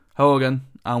Hello again,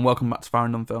 and welcome back to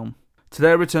Firing on Film. Today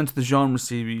I return to the genre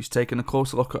series, taking a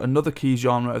closer look at another key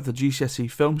genre of the GCSE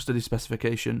film study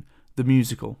specification, the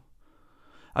musical.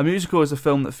 A musical is a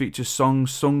film that features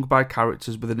songs sung by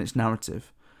characters within its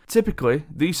narrative. Typically,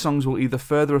 these songs will either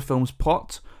further a film's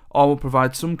plot, or will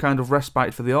provide some kind of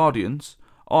respite for the audience,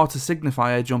 or to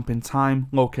signify a jump in time,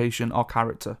 location, or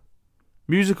character.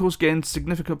 Musicals gained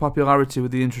significant popularity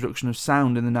with the introduction of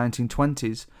sound in the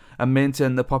 1920s, and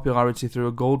maintained their popularity through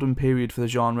a golden period for the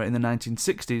genre in the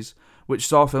 1960s, which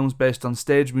saw films based on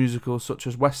stage musicals such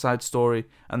as West Side Story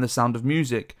and The Sound of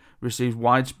Music receive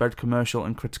widespread commercial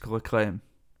and critical acclaim.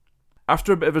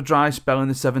 After a bit of a dry spell in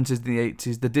the 70s and the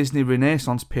 80s, the Disney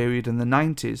Renaissance period in the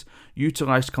 90s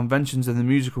utilised conventions in the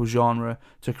musical genre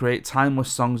to create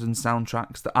timeless songs and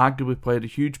soundtracks that arguably played a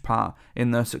huge part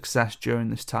in their success during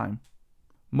this time.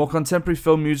 More contemporary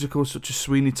film musicals such as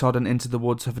Sweeney Todd and Into the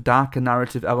Woods have darker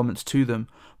narrative elements to them,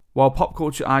 while pop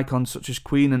culture icons such as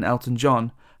Queen and Elton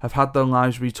John have had their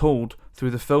lives retold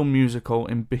through the film musical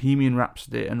in Bohemian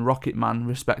Rhapsody and Rocket Man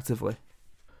respectively.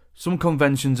 Some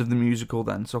conventions of the musical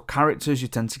then, so characters you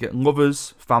tend to get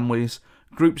lovers, families,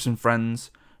 groups and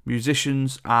friends,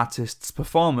 musicians, artists,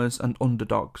 performers and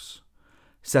underdogs.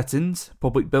 Settings,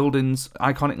 public buildings,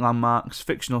 iconic landmarks,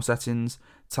 fictional settings,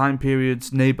 time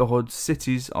periods, neighbourhoods,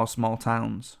 cities or small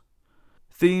towns.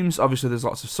 Themes, obviously there's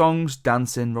lots of songs,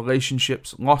 dancing,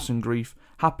 relationships, loss and grief,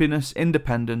 happiness,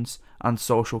 independence and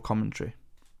social commentary.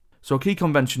 So key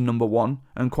convention number 1,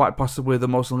 and quite possibly the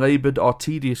most laboured or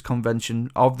tedious convention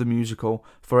of the musical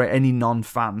for any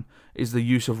non-fan, is the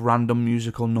use of random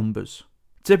musical numbers.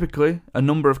 Typically, a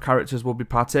number of characters will be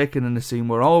partaking in a scene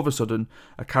where all of a sudden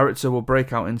a character will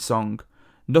break out in song.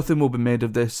 Nothing will be made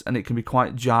of this and it can be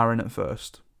quite jarring at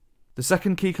first. The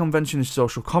second key convention is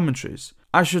social commentaries.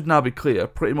 As should now be clear,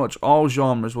 pretty much all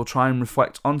genres will try and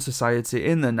reflect on society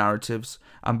in their narratives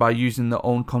and by using their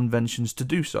own conventions to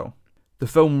do so. The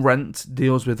film Rent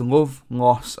deals with love,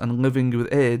 loss and living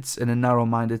with AIDS in a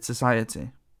narrow-minded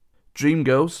society.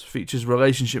 Dreamgirls features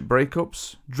relationship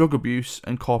breakups, drug abuse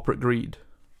and corporate greed.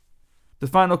 The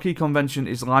final key convention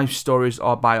is life stories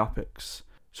or biopics.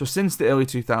 So since the early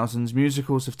 2000s,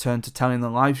 musicals have turned to telling the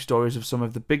life stories of some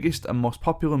of the biggest and most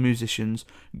popular musicians,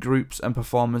 groups and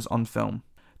performers on film.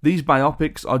 These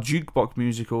biopics or jukebox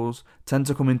musicals tend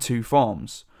to come in two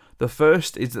forms. The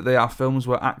first is that they are films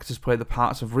where actors play the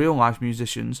parts of real-life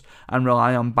musicians and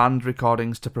rely on band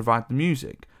recordings to provide the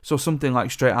music, so something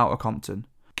like Straight Outta Compton.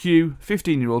 Cue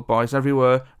 15-year-old boys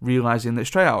everywhere realising that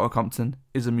Straight Outta Compton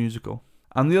is a musical.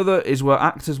 And the other is where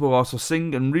actors will also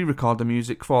sing and re-record the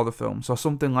music for the film, so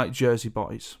something like Jersey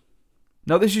Boys.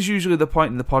 Now this is usually the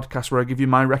point in the podcast where I give you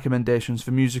my recommendations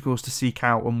for musicals to seek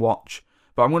out and watch,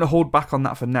 but I'm going to hold back on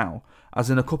that for now, as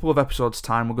in a couple of episodes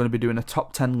time we're going to be doing a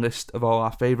top 10 list of all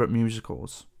our favourite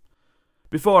musicals.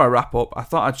 Before I wrap up, I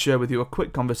thought I'd share with you a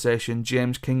quick conversation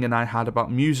James King and I had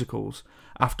about musicals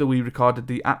after we recorded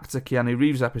the Actor Keanu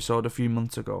Reeves episode a few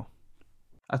months ago.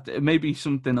 It may be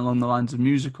something along the lines of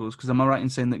musicals, because am I right in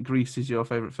saying that Grease is your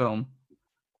favourite film?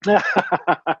 Well,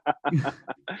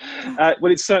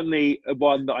 it's certainly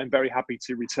one that I'm very happy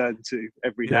to return to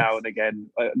every now and again,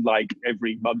 like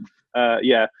every month.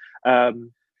 Yeah. I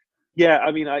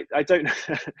mean, I don't,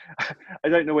 I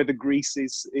don't know whether Grease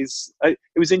is. It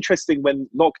was interesting when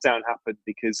lockdown happened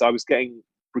because I was getting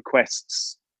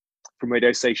requests from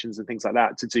radio stations and things like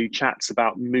that to do chats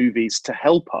about movies to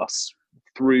help us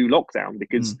through lockdown,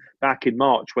 because back in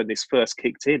March when this first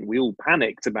kicked in, we all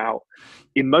panicked about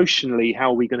emotionally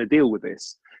how are we going to deal with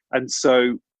this. And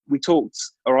so I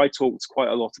talked quite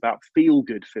a lot about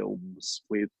feel-good films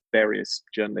with various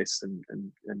journalists and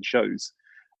shows.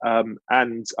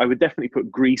 And I would definitely put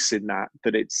Grease in that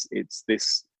it's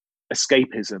this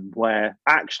escapism where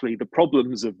actually the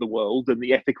problems of the world and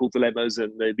the ethical dilemmas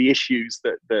and the issues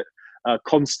that are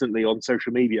constantly on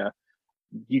social media,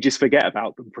 you just forget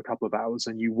about them for a couple of hours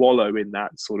and you wallow in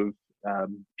that sort of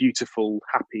beautiful,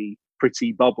 happy,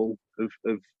 pretty bubble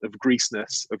of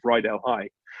Greaseness of Rydell High.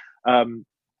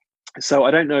 So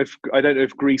I don't know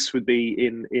if Grease would be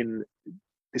in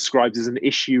described as an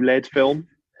issue-led film.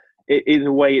 In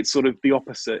a way, it's sort of the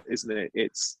opposite, isn't it?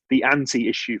 It's the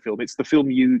anti-issue film. It's the film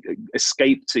you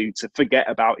escape to forget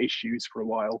about issues for a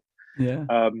while. Yeah.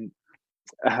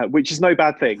 Which is no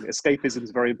bad thing. Escapism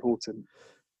is very important.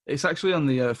 It's actually on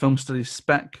the film studies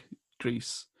spec,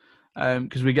 Grease,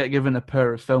 because we get given a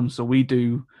pair of films. So we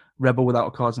do Rebel Without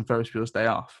a Cause and Ferris Bueller's Day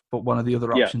Off, but one of the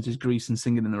other options is Grease and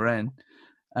Singing in the Rain.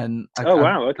 And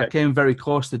I came very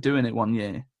close to doing it one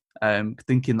year,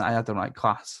 thinking that I had the right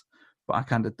class, but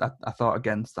I thought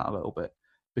against that a little bit.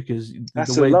 because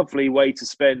That's the a way. lovely way to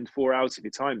spend 4 hours of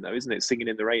your time, though, isn't it? Singing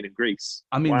in the rain in Greece.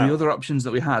 I mean, the Wow. other options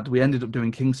that we had, we ended up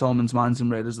doing King Solomon's Mines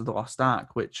and Raiders of the Lost Ark,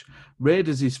 which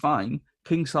Raiders is fine.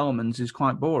 King Solomon's is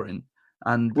quite boring,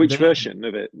 and Which version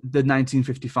of it? the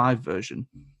 1955 version.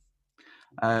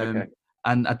 Okay.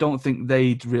 And I don't think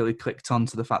they'd really clicked on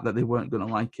to the fact that they weren't going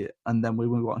to like it. And then when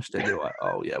we watched it, they were like,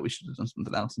 "Oh yeah, we should have done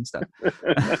something else instead."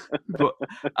 But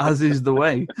as is the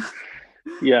way.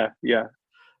 Yeah.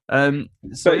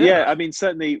 So But yeah, I mean,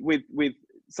 certainly with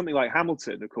something like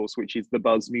Hamilton, of course, which is the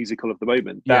buzz musical of the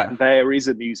moment, that there is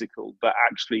a musical that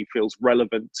actually feels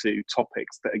relevant to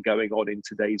topics that are going on in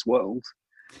today's world.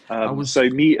 And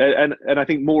I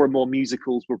think more and more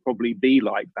musicals will probably be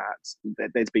like that.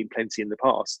 There's been plenty in the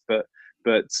past, but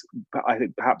I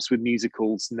think perhaps with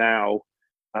musicals now,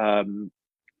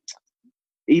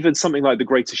 even something like The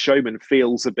Greatest Showman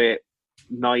feels a bit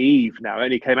naive now. It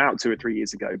only came out 2 or 3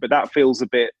 years ago, but that feels a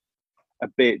bit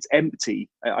empty.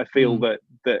 I feel that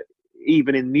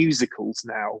even in musicals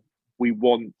now, we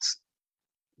want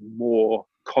more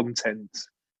content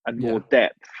and more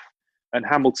depth. And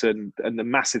Hamilton and the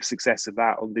massive success of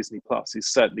that on Disney Plus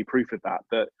is certainly proof of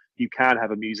that you can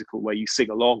have a musical where you sing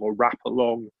along or rap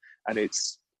along, and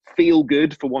it's feel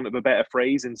good, for want of a better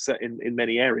phrase, in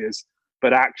many areas,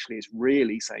 but actually it's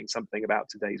really saying something about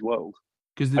today's world.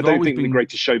 Because I don't think The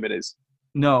Greatest Showman is.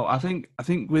 No, I think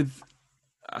with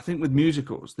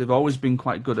musicals, they've always been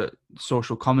quite good at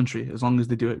social commentary as long as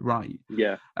they do it right.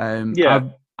 Yeah.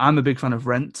 I'm a big fan of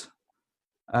Rent.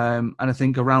 And I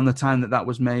think around the time that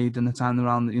was made, and the time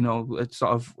around, it's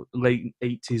sort of late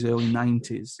 80s, early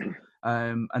 90s.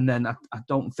 And then I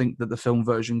don't think that the film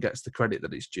version gets the credit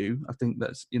that it's due. I think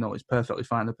that's, it's perfectly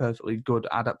fine, a perfectly good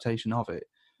adaptation of it.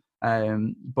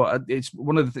 But it's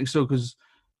one of the things, so because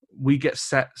we get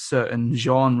set certain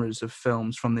genres of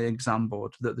films from the exam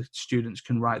board that the students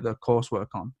can write their coursework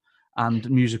on. And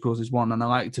musicals is one, and I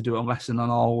like to do a lesson on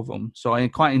all of them. So I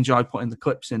quite enjoy putting the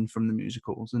clips in from the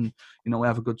musicals, and we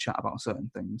have a good chat about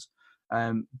certain things.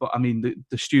 But I mean,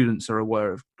 the students are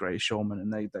aware of Greatest Showman,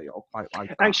 and they all quite like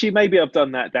that. Actually, maybe I've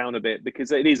done that down a bit,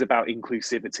 because it is about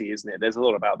inclusivity, isn't it? There's a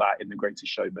lot about that in The Greatest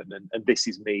Showman, and This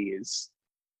Is Me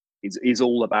is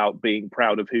all about being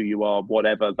proud of who you are,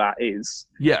 whatever that is.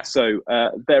 Yeah. So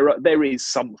there is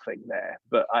something there,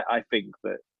 but I think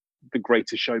that The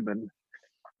Greatest Showman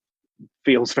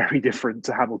feels very different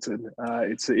to Hamilton.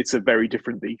 It's a very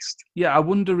different beast. Yeah, I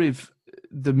wonder if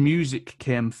the music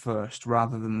came first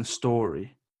rather than the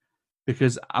story,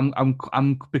 because I'm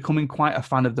becoming quite a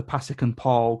fan of the Pasek and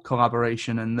Paul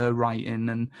collaboration and their writing,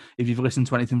 and if you've listened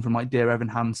to anything from like Dear Evan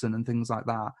Hansen and things like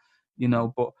that,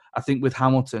 But I think with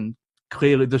Hamilton,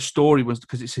 clearly the story was,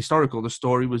 because it's historical, the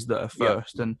story was there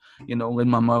first, and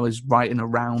Lin-Manuel is writing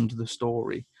around the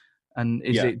story. And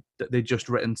is it that they just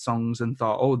written songs and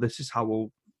thought, oh, this is how we'll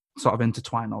sort of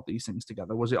intertwine all these things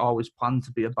together? Was it always planned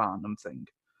to be a Barnum thing?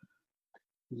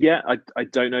 Yeah, I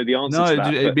don't know the answer to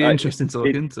that. It'd be interesting to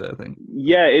look into, I think.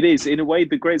 Yeah, it is. In a way,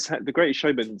 The Greatest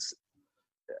Showman's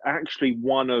actually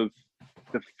one of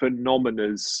the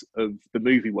phenomenas of the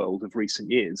movie world of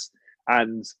recent years.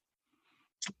 And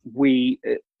we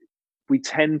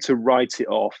tend to write it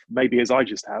off, maybe as I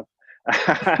just have,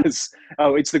 as,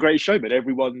 oh, it's The Greatest Showman.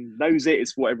 Everyone knows it.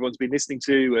 It's what everyone's been listening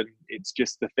to, and it's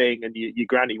just the thing, and your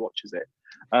granny watches it.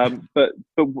 But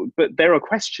there are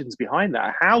questions behind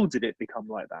that. How did it become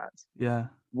like that? Yeah.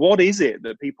 What is it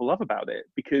that people love about it?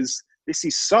 Because this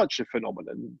is such a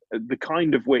phenomenon, the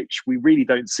kind of which we really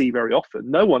don't see very often.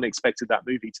 No one expected that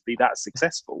movie to be that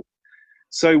successful.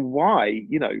 So why,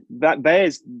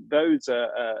 those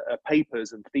are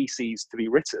papers and theses to be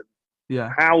written.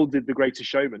 Yeah. How did The Greatest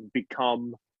Showman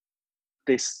become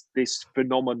this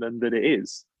phenomenon that it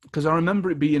is? Because I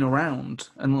remember it being around,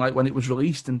 and like when it was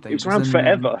released and things. It was around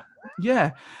forever.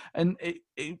 Yeah, and it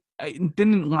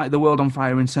didn't light the world on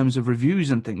fire in terms of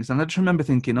reviews and things. And I just remember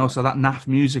thinking, oh, so that naff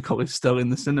musical is still in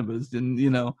the cinemas, and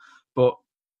But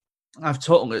I've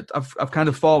kind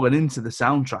of fallen into the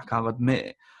soundtrack, I'll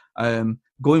admit.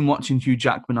 Going watching Hugh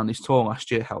Jackman on his tour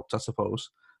last year helped, I suppose,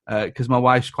 because my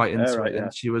wife's quite into it,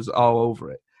 and she was all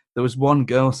over it. There was one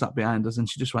girl sat behind us, and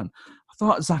she just went, I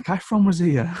thought Zac Efron was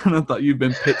here. And I thought, you've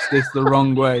been pitched this the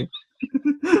wrong way.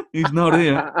 He's not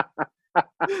here.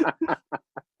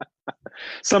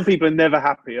 Some people are never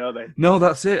happy, are they? No,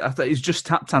 that's it. I thought he's just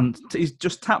tap danced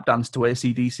to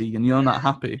AC/DC, and you're not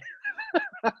happy.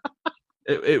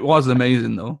 It was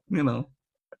amazing, though,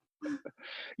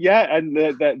 Yeah, and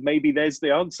that maybe there's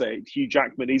the answer. Hugh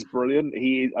Jackman is brilliant.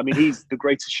 He's The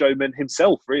Greatest Showman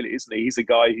himself, really, isn't he? He's a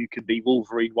guy who can be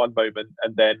Wolverine one moment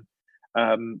and then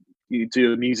you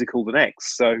do a musical the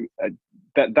next. So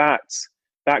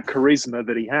that charisma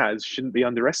that he has shouldn't be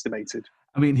underestimated.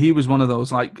 I mean, he was one of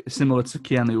those, like, similar to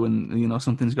Keanu and,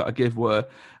 Something's Got to Give, where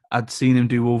I'd seen him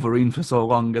do Wolverine for so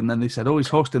long, and then they said, oh, he's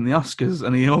hosting the Oscars,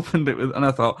 and he opened it with, and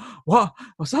I thought, what?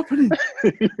 What's happening?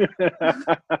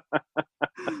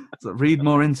 So read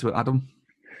more into it, Adam.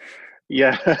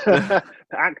 Yeah.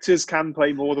 Actors can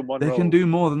play more than one They role. can do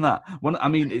more than that.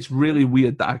 It's really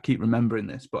weird that I keep remembering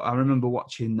this, but I remember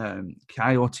watching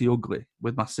Coyote Ugly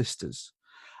with my sisters,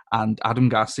 and Adam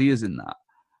Garcia's in that.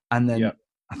 And then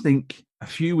I think a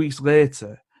few weeks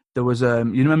later, there was, you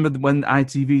remember when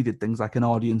ITV did things like an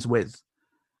audience with,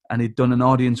 and he'd done an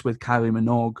audience with Kylie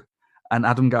Minogue, and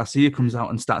Adam Garcia comes out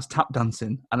and starts tap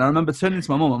dancing. And I remember turning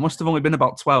to my mum, I must have only been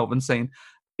about 12, and saying,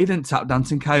 he didn't tap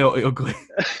dance in Coyote Ugly.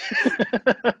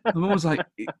 My mum was like,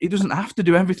 he doesn't have to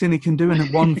do everything he can do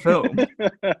in one film.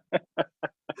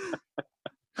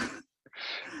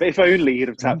 But if only he'd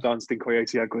have tap danced in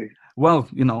Coyote Ugly. Well,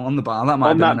 on the bar, that might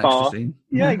have been an extra scene.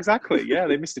 Yeah, exactly. Yeah,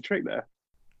 they missed a trick there.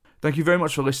 Thank you very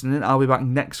much for listening. I'll be back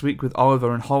next week with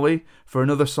Oliver and Holly for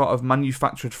another sort of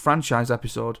manufactured franchise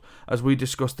episode as we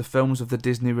discuss the films of the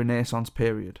Disney Renaissance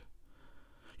period.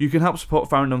 You can help support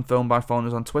Farringdon Film by following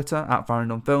us on Twitter at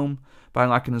Farringdon Film, by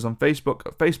liking us on Facebook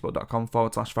at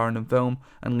facebook.com/Farringdon Film,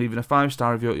 and leaving a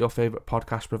 5-star review at your favourite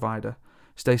podcast provider.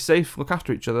 Stay safe, look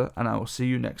after each other, and I will see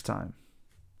you next time.